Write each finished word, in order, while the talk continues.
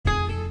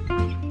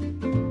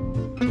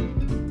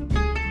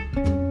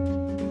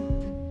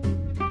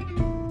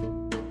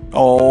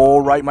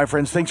All right, my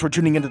friends, thanks for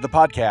tuning into the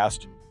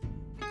podcast,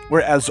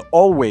 where, as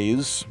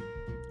always,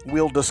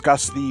 we'll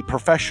discuss the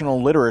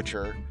professional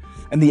literature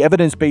and the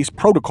evidence-based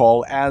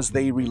protocol as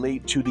they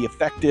relate to the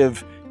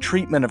effective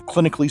treatment of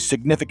clinically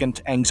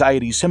significant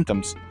anxiety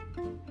symptoms.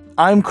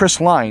 I'm Chris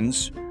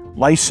Lines,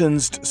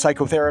 licensed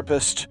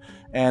psychotherapist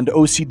and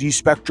OCD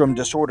spectrum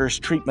disorders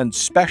treatment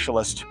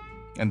specialist,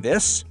 and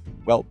this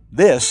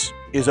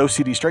is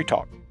OCD Straight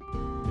Talk.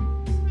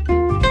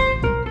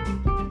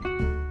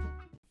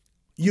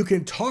 You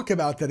can talk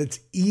about that it's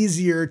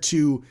easier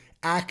to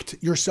act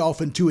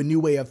yourself into a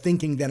new way of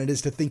thinking than it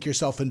is to think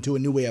yourself into a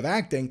new way of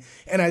acting.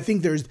 And I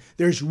think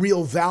there's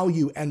real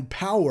value and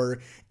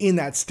power in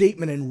that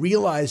statement and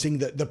realizing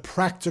that the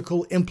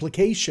practical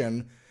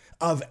implication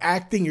of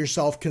acting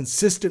yourself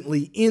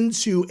consistently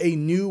into a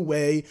new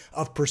way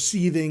of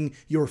perceiving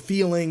your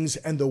feelings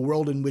and the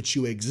world in which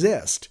you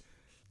exist.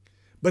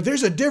 But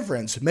there's a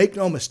difference, make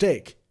no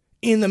mistake,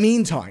 in the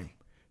meantime,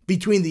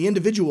 between the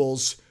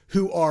individuals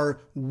who are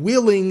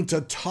willing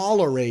to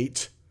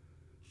tolerate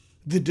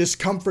the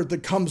discomfort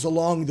that comes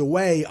along the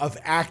way of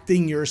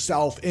acting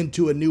yourself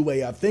into a new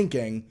way of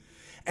thinking,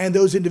 and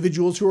those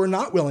individuals who are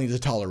not willing to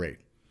tolerate.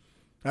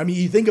 I mean,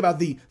 you think about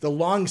the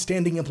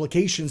long-standing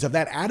implications of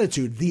that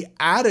attitude. The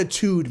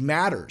attitude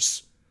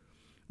matters,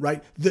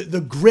 right?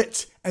 The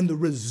grit and the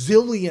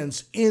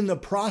resilience in the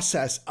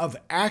process of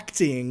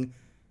acting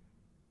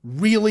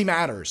really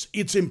matters.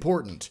 It's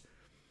important.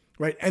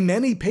 Right? And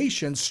many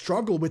patients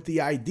struggle with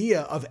the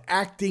idea of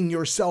acting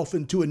yourself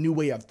into a new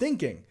way of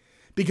thinking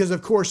because,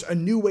 of course, a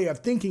new way of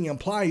thinking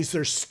implies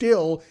there's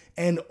still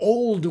an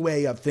old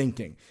way of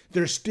thinking.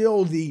 There's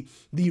still the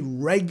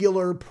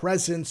regular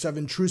presence of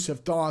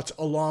intrusive thoughts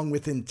along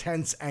with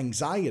intense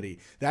anxiety.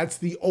 That's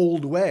the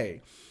old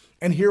way.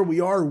 And here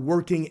we are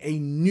working a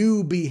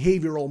new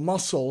behavioral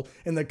muscle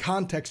in the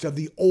context of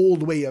the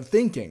old way of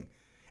thinking.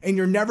 And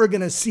you're never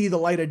going to see the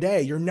light of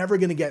day. You're never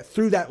going to get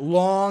through that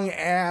long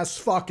ass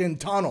fucking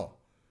tunnel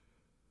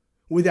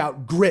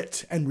without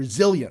grit and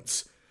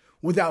resilience,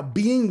 without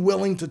being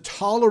willing to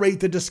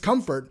tolerate the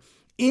discomfort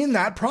in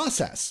that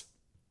process.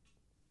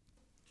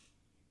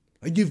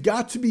 You've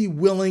got to be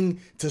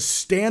willing to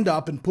stand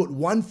up and put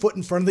one foot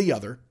in front of the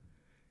other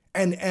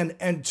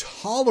and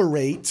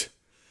tolerate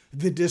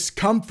the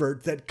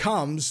discomfort that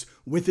comes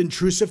with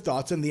intrusive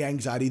thoughts and the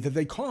anxiety that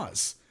they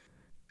cause.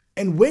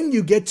 And when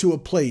you get to a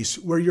place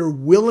where you're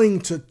willing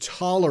to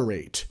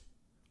tolerate,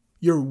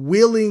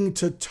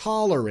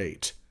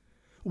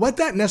 what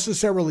that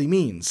necessarily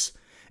means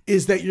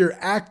is that you're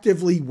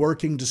actively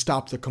working to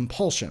stop the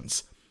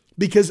compulsions.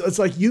 Because it's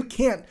like you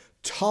can't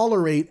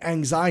tolerate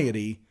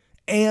anxiety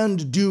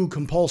and do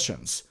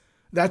compulsions.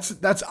 That's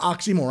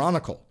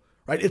oxymoronical,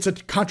 right? It's a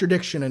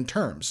contradiction in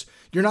terms.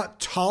 You're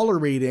not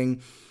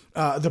tolerating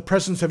the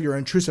presence of your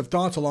intrusive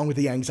thoughts along with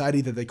the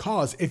anxiety that they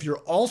cause if you're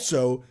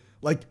also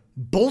like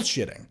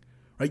bullshitting,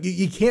 right?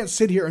 You can't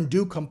sit here and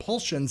do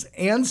compulsions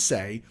and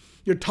say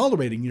you're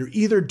tolerating. You're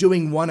either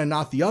doing one and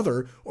not the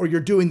other, or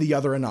you're doing the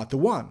other and not the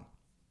one,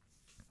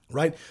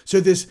 right? So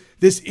this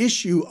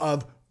issue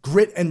of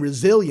grit and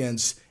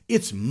resilience,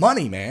 it's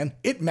money, man.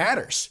 It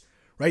matters,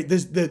 right?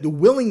 The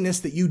willingness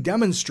that you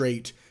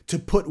demonstrate to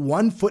put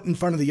one foot in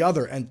front of the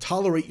other and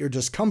tolerate your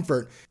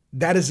discomfort,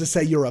 that is to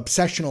say your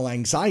obsessional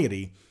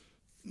anxiety,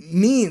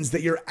 means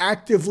that you're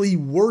actively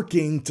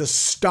working to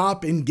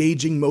stop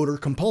engaging motor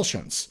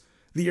compulsions,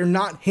 that you're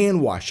not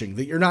hand washing,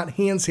 that you're not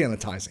hand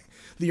sanitizing,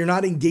 that you're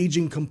not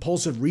engaging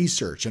compulsive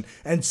research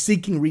and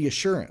seeking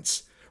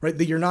reassurance, right?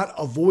 That you're not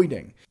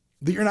avoiding,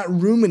 that you're not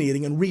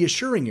ruminating and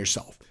reassuring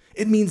yourself.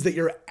 It means that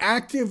you're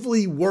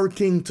actively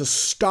working to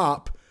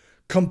stop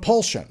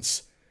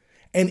compulsions.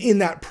 And in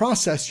that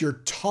process, you're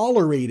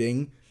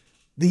tolerating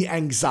the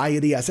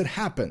anxiety as it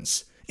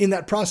happens. In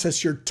that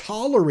process, you're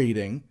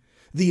tolerating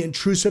the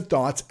intrusive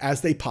thoughts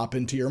as they pop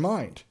into your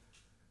mind.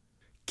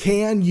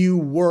 Can you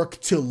work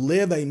to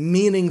live a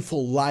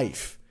meaningful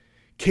life?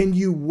 Can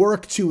you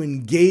work to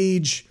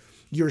engage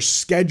your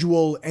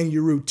schedule and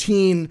your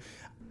routine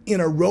in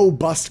a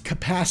robust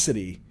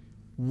capacity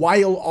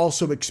while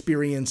also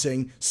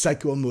experiencing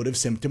psychoemotive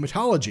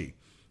symptomatology?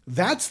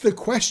 That's the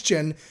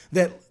question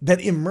that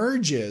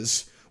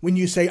emerges when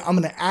you say, I'm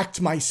going to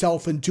act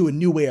myself into a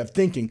new way of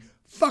thinking.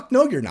 Fuck,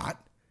 no, you're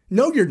not.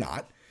 No, you're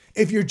not.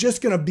 If you're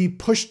just going to be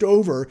pushed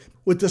over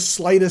with the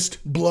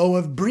slightest blow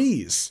of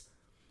breeze.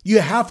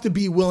 You have to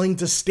be willing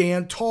to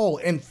stand tall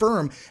and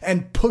firm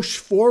and push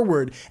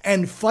forward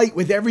and fight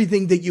with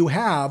everything that you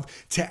have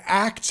to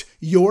act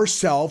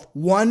yourself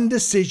one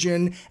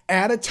decision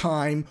at a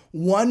time,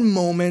 one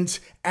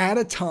moment at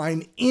a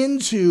time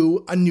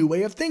into a new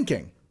way of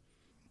thinking.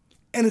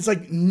 And it's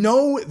like,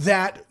 know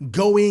that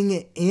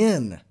going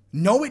in.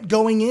 Know it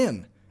going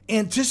in.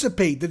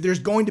 Anticipate that there's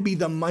going to be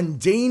the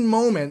mundane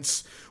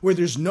moments where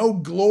there's no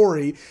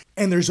glory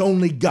and there's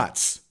only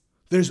guts.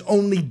 There's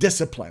only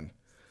discipline.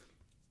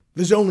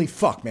 There's only,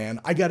 fuck, man,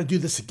 I got to do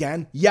this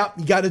again. Yep,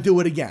 you got to do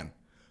it again.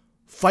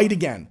 Fight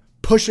again.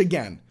 Push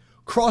again.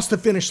 Cross the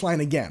finish line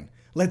again.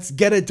 Let's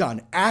get it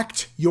done.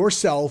 Act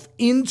yourself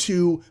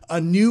into a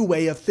new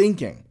way of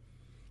thinking.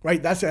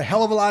 right? That's a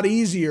hell of a lot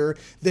easier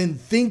than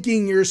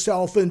thinking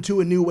yourself into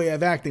a new way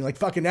of acting. Like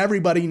fucking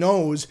everybody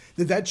knows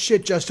that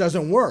shit just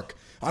doesn't work.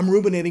 I'm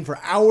ruminating for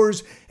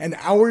hours and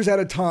hours at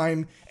a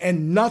time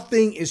and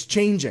nothing is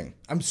changing.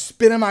 I'm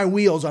spinning my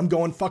wheels. I'm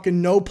going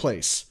fucking no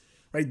place,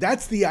 right?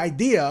 That's the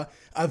idea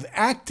of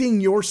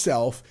acting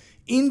yourself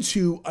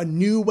into a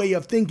new way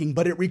of thinking,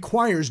 but it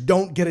requires,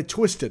 don't get it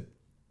twisted.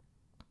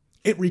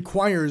 It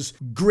requires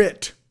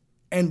grit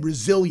and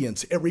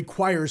resilience. It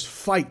requires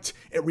fight.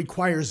 It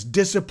requires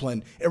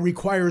discipline. It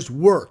requires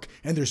work.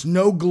 And there's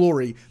no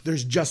glory.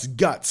 There's just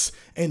guts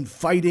and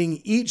fighting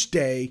each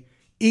day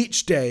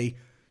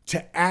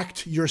to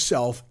act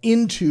yourself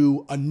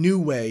into a new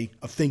way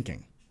of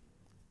thinking.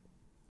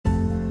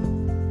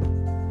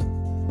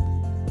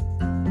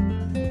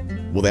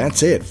 Well,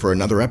 that's it for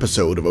another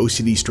episode of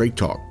OCD Straight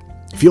Talk.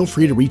 Feel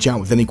free to reach out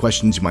with any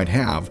questions you might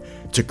have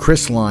to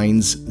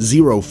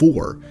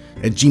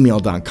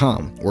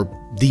chrislines04@gmail.com or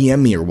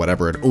DM me or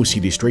whatever at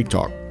OCD Straight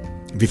Talk.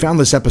 If you found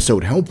this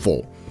episode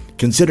helpful,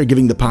 consider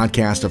giving the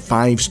podcast a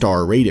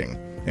 5-star rating.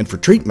 And for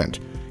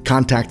treatment,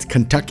 contact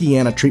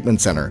Kentuckiana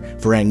Treatment Center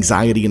for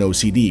Anxiety and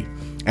OCD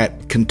at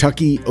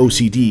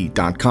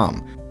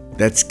KentuckyOCD.com.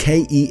 That's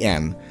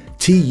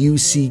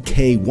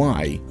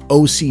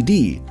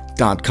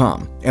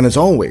KentuckyOCD.com. And as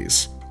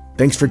always,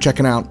 thanks for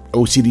checking out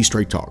OCD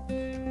Straight Talk.